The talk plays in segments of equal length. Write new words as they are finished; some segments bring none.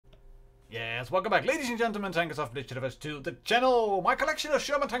Yes, welcome back, ladies and gentlemen, tankers of Blitz to the channel. My collection of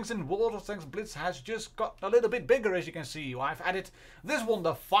Sherman tanks in WoT Blitz has just got a little bit bigger, as you can see. I've added this one,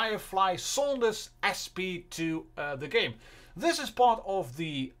 the Firefly Saunders SP, to the game. This is part of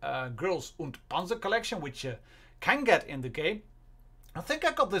the Girls und Panzer collection, which you can get in the game. I think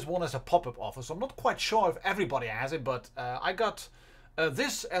I got this one as a pop-up offer, so I'm not quite sure if everybody has it, but I got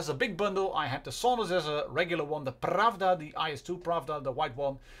this as a big bundle. I had the Saunders as a regular one, the Pravda, the IS-2 Pravda, the white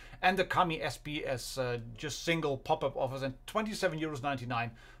one, and the Kami SP as just single pop-up offers, and €27.99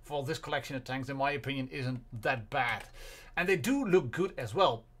 for this collection of tanks, in my opinion, isn't that bad. And they do look good as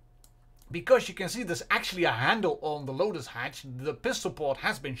well, because you can see there's actually a handle on the Lotus hatch. The pistol port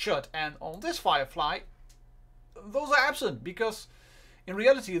has been shut, and on this Firefly, those are absent, because in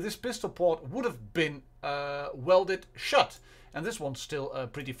reality this pistol port would have been welded shut, and this one's still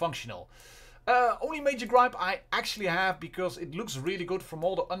pretty functional. Only major gripe I actually have, because it looks really good from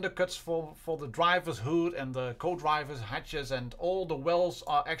all the undercuts for the driver's hood and the co-driver's hatches, and all the wells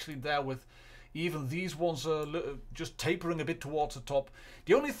are actually there, with even these ones just tapering a bit towards the top.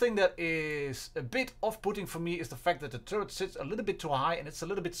 The only thing that is a bit off-putting for me is the fact that the turret sits a little bit too high and it's a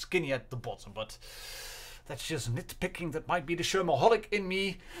little bit skinny at the bottom, but that's just nitpicking. That might be the Shermaholic in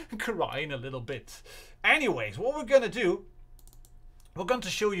me crying a little bit. Anyways, what we're going to do, we're going to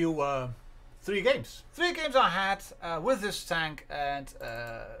show you three games. Three games I had with this tank, and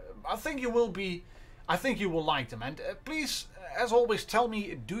I think you will like them. And please, as always, tell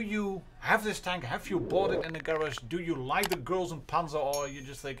me, do you have this tank? Have you bought it in the garage? Do you like the Girls and Panzer, or are you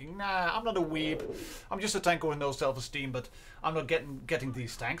just thinking, nah, I'm not a weeb. I'm just a tank with no self-esteem, but I'm not getting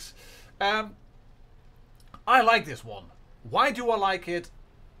these tanks. I like this one. Why do I like it?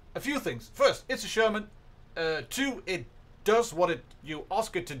 A few things. First, it's a Sherman. Two, it does what you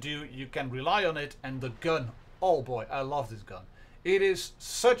ask it to do. You can rely on it. And the gun, oh boy, I love this gun. It is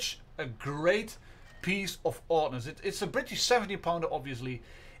such a great piece of ordnance. It's a British 70-pounder, obviously.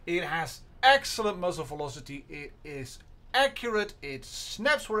 It has excellent muzzle velocity. It is accurate. It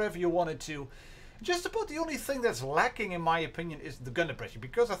snaps wherever you want it to. Just about the only thing that's lacking, in my opinion, is the gun depression,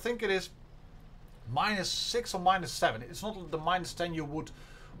 because I think it is -6 or -7. It's not the -10 you would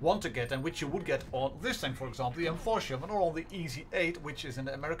want to get, and which you would get on this tank, for example, the M4 Sherman, or on the Easy 8, which is in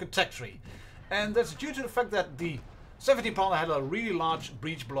the American tech tree. And that's due to the fact that the 70-pounder had a really large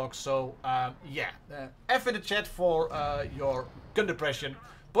breech block. So yeah, F in the chat for your gun depression.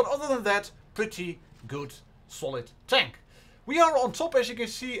 But other than that, pretty good, solid tank. We are on top, as you can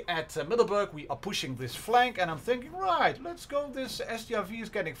see, at Middleburg. We are pushing this flank, and I'm thinking, right, let's go. This SDRV is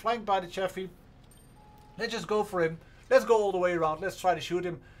getting flanked by the Chaffee. Let's just go for him. Let's go all the way around. Let's try to shoot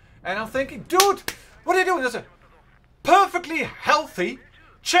him. And I'm thinking, dude, what are you doing? There's a perfectly healthy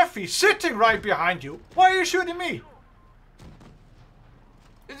Chaffee sitting right behind you. Why are you shooting me?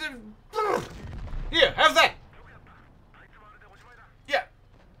 Here, have that. Yeah,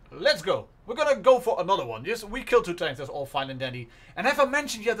 let's go. We're gonna go for another one. Yes, we killed 2 tanks. That's all fine and dandy. And have I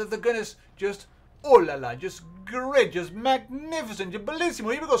mentioned yet that the gun is just, oh la la, just great, just magnificent, just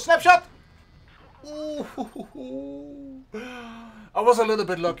bellissimo. Here we go, snapshot. Ooh. I was a little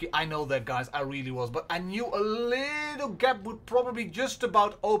bit lucky, I know that, guys, I really was, but I knew a little gap would probably just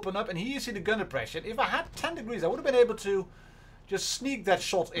about open up, and here you see the gun depression. If I had 10 degrees, I would have been able to just sneak that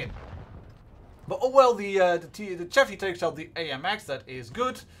shot in. But oh well, the Chaffee takes out the AMX. That is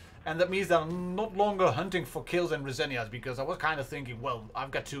good, and that means that I'm not longer hunting for kills and Resenias, because I was kind of thinking, well,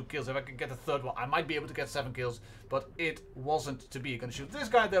 I've got 2 kills. If I can get a third one, I might be able to get 7 kills, but it wasn't to be. Gonna shoot this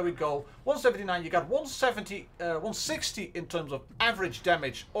guy. There we go. 179. You got 170, 160 in terms of average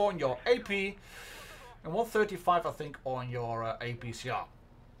damage on your AP, and 135, I think, on your APCR.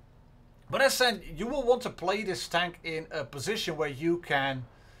 But as said, you will want to play this tank in a position where you can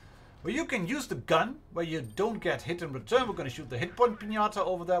use the gun, where you don't get hit in return. We're going to shoot the hit point pinata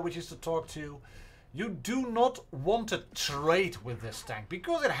over there, which is to talk to. You do not want to trade with this tank,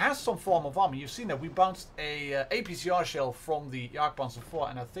 because it has some form of armor. You've seen that we bounced a APCR shell from the Jagdpanzer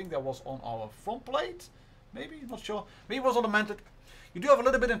IV, and I think that was on our front plate. Maybe, not sure. Maybe it was on the mantle. You do have a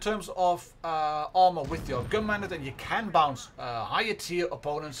little bit in terms of armor with your gun manlet, and you can bounce higher tier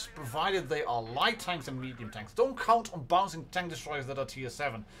opponents, provided they are light tanks and medium tanks. Don't count on bouncing tank destroyers that are tier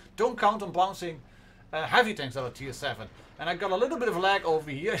 7. Don't count on bouncing heavy tanks that are tier 7. And I got a little bit of lag over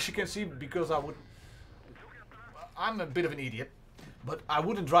here, as you can see, because I'm a bit of an idiot, but I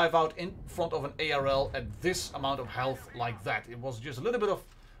wouldn't drive out in front of an ARL at this amount of health like that. It was just a little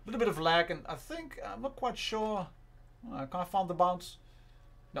bit of lag, and I think, I'm not quite sure. Can I find the bounce?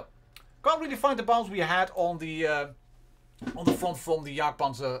 No. Can't really find the bounce we had on the on the front from the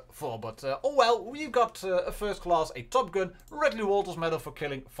Jagdpanzer 4. But oh well, we've got a first class, a Top Gun, Redley Walters medal for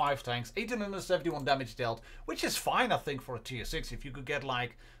killing 5 tanks, 1871 damage dealt, which is fine I think for a tier 6. If you could get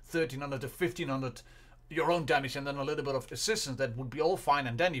like 1300 to 1500 your own damage and then a little bit of assistance, that would be all fine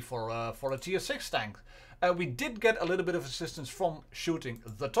and dandy for a tier 6 tank. We did get a little bit of assistance from shooting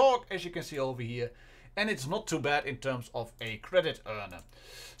the Torque, as you can see over here, and it's not too bad in terms of a credit earner.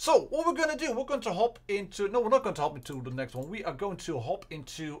 So what we're going to do, we're going to hop into, no, we're not going to hop into the next one. We are going to hop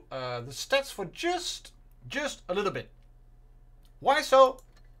into the stats for just a little bit. Why so?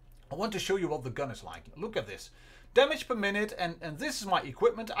 I want to show you what the gun is like. Look at this. Damage per minute, and this is my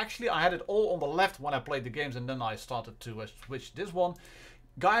equipment. Actually, I had it all on the left when I played the games, and then I started to switch this one.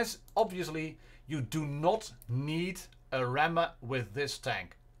 Guys, obviously, you do not need a rammer with this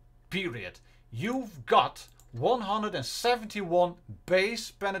tank. Period. You've got 171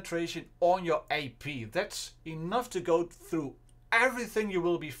 base penetration on your AP. That's enough to go through everything you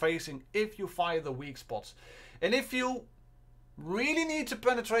will be facing if you fire the weak spots. And if you really need to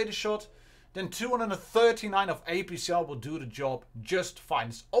penetrate a shot, then 239 of APCR will do the job just fine.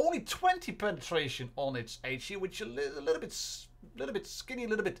 It's only 20 penetration on its HE, which is a little bit skinny, a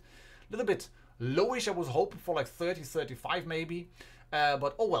little bit lowish. I was hoping for like 30, 35 maybe.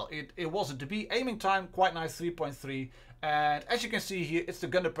 But oh well, it wasn't to be. Aiming time, quite nice, 3.3. And as you can see here, it's the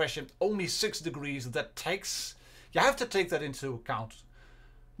gun depression, only 6 degrees. That takes, you have to take that into account.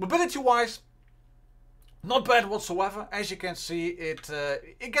 Mobility-wise, not bad whatsoever. As you can see, it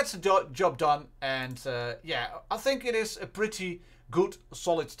gets the job done. And yeah, I think it is a pretty good,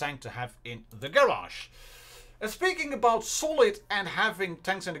 solid tank to have in the garage. And speaking about solid and having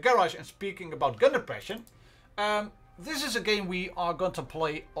tanks in the garage, and speaking about gun depression, this is a game we are going to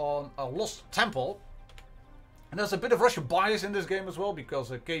play on a Lost Temple. And there's a bit of Russian bias in this game as well,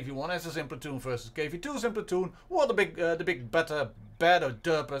 because KV-1S is in platoon versus KV-2s in platoon. Or the big better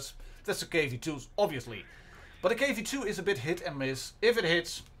derpers. That's the KV-2s, obviously. But the KV-2 is a bit hit and miss. If it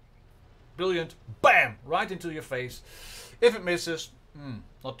hits, brilliant, bam, right into your face. If it misses,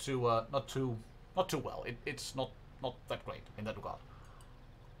 not too well. It's not that great in that regard.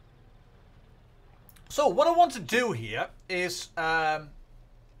 So what I want to do here is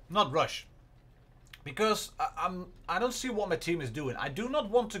not rush, because I don't see what my team is doing. I do not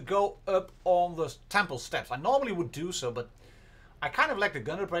want to go up on the temple steps. I normally would do so, but I kind of lack the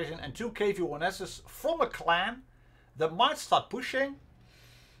gun depression, and 2 KV-1Ss from a clan that might start pushing.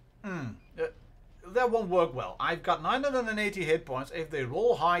 That won't work well. I've got 980 hit points. If they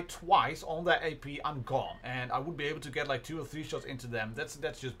roll high twice on their AP, I'm gone. And I would be able to get like 2 or 3 shots into them. That's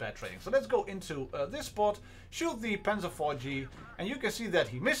just bad trading. So let's go into this spot, shoot the Panzer 4G, and you can see that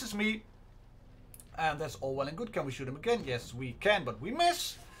he misses me. And that's all well and good. Can we shoot him again? Yes, we can, but we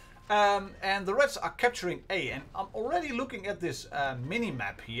miss. And the Reds are capturing A. And I'm already looking at this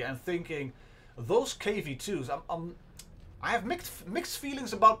mini-map here and thinking, those KV-2s, I have mixed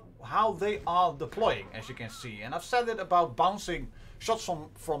feelings about how they are deploying, as you can see. And I've said it about bouncing shots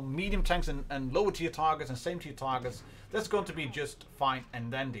from medium tanks and lower tier targets and same tier targets. That's going to be just fine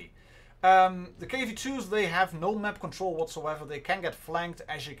and dandy. The KV-2s, they have no map control whatsoever. They can get flanked,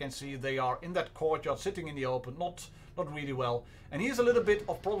 as you can see. They are in that courtyard, sitting in the open, not really well. And here's a little bit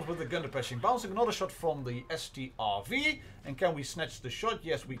of problems with the gun depression. Bouncing another shot from the STRV. And can we snatch the shot?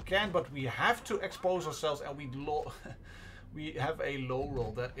 Yes, we can, but we have to expose ourselves, and we have a low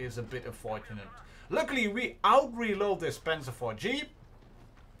roll. That is a bit unfortunate. Luckily, we out-reload this Panzer 4G.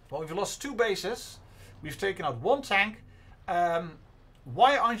 Well, we've lost 2 bases. We've taken out 1 tank.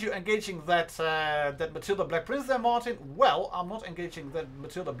 Why aren't you engaging that Matilda Black Prince there, Martin? Well, I'm not engaging that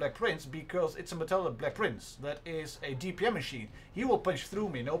Matilda Black Prince because it's a Matilda Black Prince. That is a DPM machine. He will punch through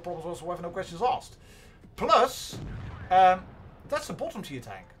me, no problems whatsoever, no questions asked. Plus, that's a bottom tier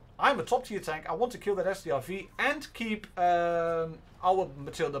tank. I'm a top tier tank. I want to kill that STRV and keep our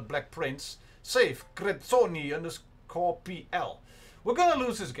Matilda Black Prince safe. Crezzoni _PL. We're gonna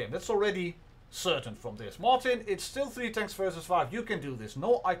lose this game. That's already certain from this. Martin, it's still 3 tanks versus 5. You can do this.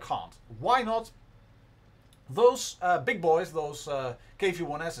 No, I can't. Why not? Those big boys, those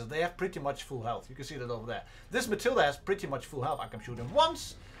KV-1Ss, they have pretty much full health. You can see that over there. This Matilda has pretty much full health. I can shoot him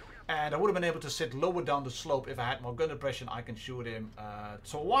once, and I would have been able to sit lower down the slope if I had more gun depression. I can shoot him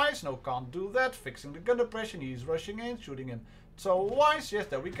twice. No, can't do that. Fixing the gun depression. He's rushing in, shooting him twice. Yes,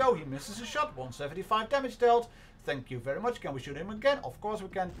 there we go. He misses a shot. 175 damage dealt. Thank you very much. Can we shoot him again? Of course we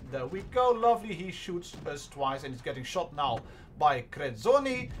can. There we go. Lovely. He shoots us twice, and he's getting shot now by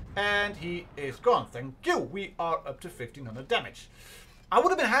Crezzoni, and he is gone. Thank you. We are up to 1500 damage. I would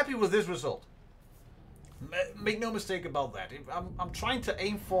have been happy with this result. Make no mistake about that. I'm trying to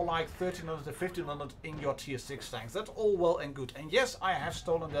aim for like 1300 to 1500 in your tier 6 tanks. That's all well and good. And yes, I have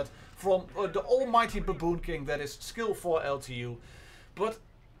stolen that from the almighty Baboon King that is skill 4 LTU. But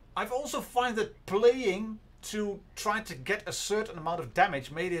I've also find that playing to try to get a certain amount of damage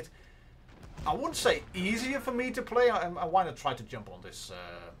made it, I wouldn't say easier for me to play. I want to try to jump on this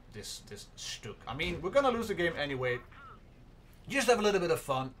this stuk. I mean, we're gonna lose the game anyway. Just have a little bit of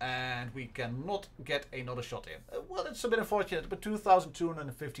fun, and we cannot get another shot in. Well, it's a bit unfortunate, but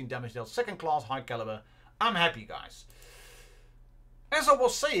 2,215 damage dealt, second class, high caliber. I'm happy, guys. As I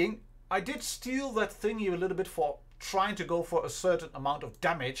was saying, I did steal that thingy a little bit for trying to go for a certain amount of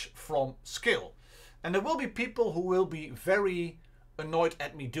damage from skill. And there will be people who will be very annoyed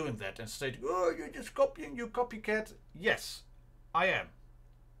at me doing that and say, oh, you're just copying, you copycat. Yes, I am.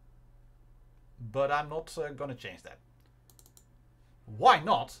 But I'm not gonna change that. Why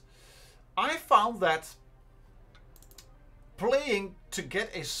not? I found that playing to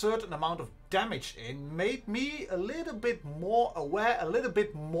get a certain amount of damage in made me a little bit more aware, a little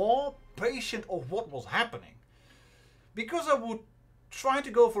bit more patient of what was happening. Because I would try to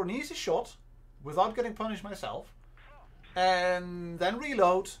go for an easy shot without getting punished myself, and then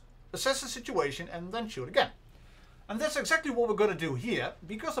reload, assess the situation, and then shoot again. And that's exactly what we're going to do here,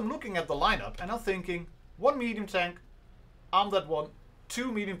 because I'm looking at the lineup and I'm thinking, one medium tank, I'm that one,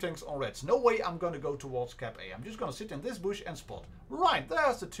 two medium tanks on reds. No way I'm going to go towards cap A. I'm just going to sit in this bush and spot. Right,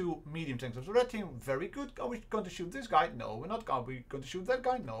 there's the two medium tanks of the red team. Very good. Are we going to shoot this guy? No, we're not. Are we going to shoot that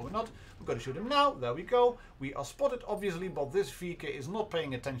guy? No, we're not. We're going to shoot him now. There we go. We are spotted, obviously, but this VK is not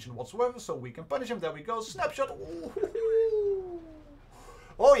paying attention whatsoever, so we can punish him. There we go. Snapshot. Ooh.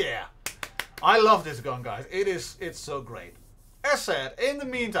 Oh, yeah. I love this gun, guys. It's so great. As said, in the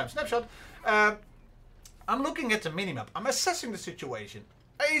meantime, snapshot. I'm looking at the minimap. I'm assessing the situation.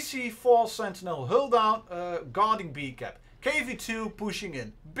 AC4 Sentinel, hull down, guarding B cap. KV2 pushing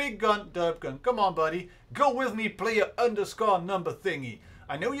in. Big gun, derp gun. Come on, buddy. Go with me, player underscore number thingy.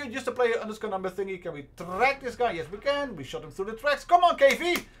 I know you're just a player underscore number thingy. Can we track this guy? Yes, we can. We shot him through the tracks. Come on,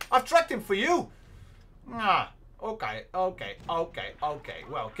 KV. I've tracked him for you. Ah. Okay. Well,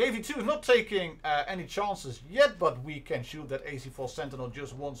 KV2 is not taking any chances yet, but we can shoot that AC4 Sentinel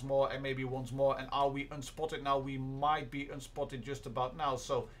just once more and maybe once more. And are we unspotted now? We might be unspotted just about now.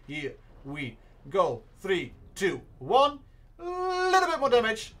 So here we go. 3, 2, 1. A little bit more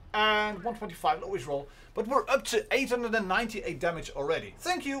damage and 125 lowish roll. But we're up to 898 damage already.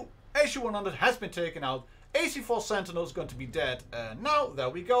 Thank you. AC100 has been taken out. AC4 Sentinel is going to be dead now.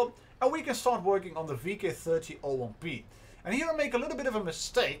 There we go. And we can start working on the VK3001P. And here I make a little bit of a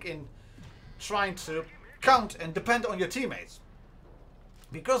mistake in trying to count and depend on your teammates.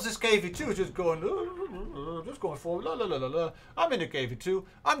 Because this KV2 is just going forward. La, la, la, la, la. I'm in the KV2.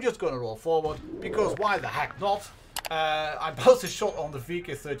 I'm just going to roll forward. Because why the heck not? I bounced a shot on the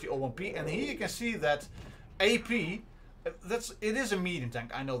VK3001P. And here you can see that AP... it is a medium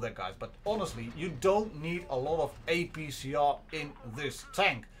tank, I know that, guys, but honestly, you don't need a lot of APCR in this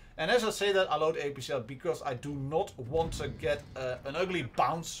tank. And as I say that, I load APCR because I do not want to get an ugly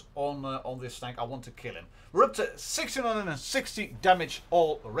bounce on this tank. I want to kill him. We're up to 1660 damage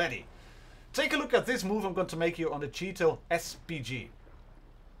already. Take a look at this move I'm going to make here on the Cheeto SPG.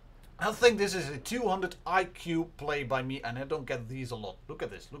 I think this is a 200 IQ play by me, and I don't get these a lot. Look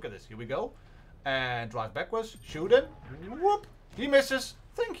at this, here we go. And drive backwards, shoot him, whoop, he misses,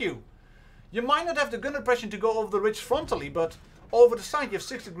 thank you. You might not have the gun impression to go over the ridge frontally, but over the side you have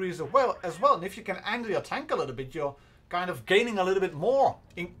 6 degrees as well, and if you can angle your tank a little bit, you're kind of gaining a little bit more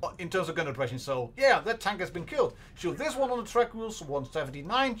in terms of gun impression. So yeah, that tank has been killed. Shoot this one on the track wheels,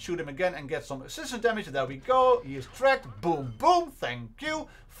 179, shoot him again and get some assistance damage. There we go, he is tracked, boom, boom, thank you.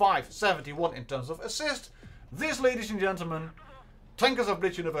 571 in terms of assist. This, ladies and gentlemen, Tankers of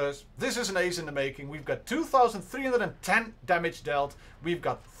Blitz Universe, this is an ace in the making. We've got 2,310 damage dealt. We've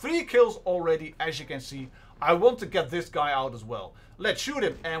got 3 kills already, as you can see. I want to get this guy out as well. Let's shoot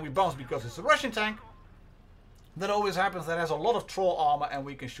him, and we bounce because it's a Russian tank. That always happens. That has a lot of troll armor, and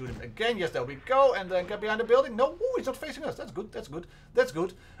we can shoot him again. Yes, there we go. And then get behind the building. No, ooh, he's not facing us. That's good. That's good. That's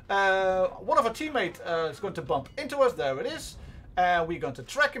good. One of our teammates is going to bump into us. There it is. And we're going to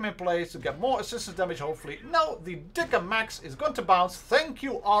track him in place to get more assistance damage, hopefully. No, the Dicker Max is going to bounce. Thank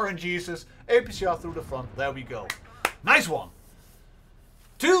you, RNGesus. APCR through the front. There we go. Nice one.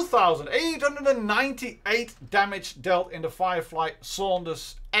 2,898 damage dealt in the Firefly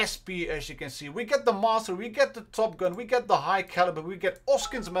Saunders SP, as you can see. We get the Master, we get the Top Gun, we get the High Caliber, we get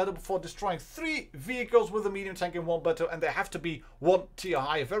Oskin's Medal before destroying 3 vehicles with a medium tank in one battle, and they have to be 1 tier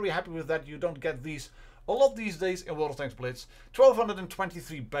high. Very happy with that. You don't get these a lot these days in World of Tanks Blitz.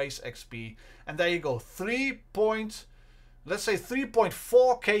 1223 base XP. And there you go. Let's say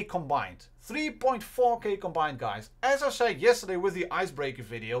 3.4k combined. 3.4k combined, guys. As I said yesterday with the icebreaker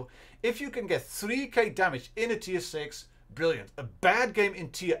video, if you can get 3k damage in a tier 6, brilliant. A bad game in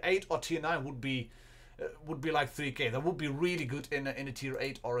tier 8 or tier 9 would be like 3k. That would be really good in a tier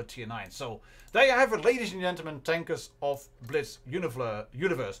 8 or a tier 9. So there you have it, ladies and gentlemen, tankers of Blitz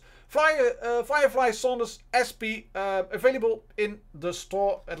universe. Firefly Saunders SP, available in the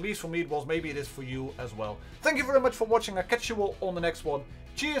store. At least for me it was. Maybe it is for you as well. Thank you very much for watching. I'll catch you all on the next one.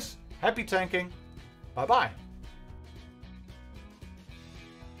 Cheers. Happy tanking. Bye bye.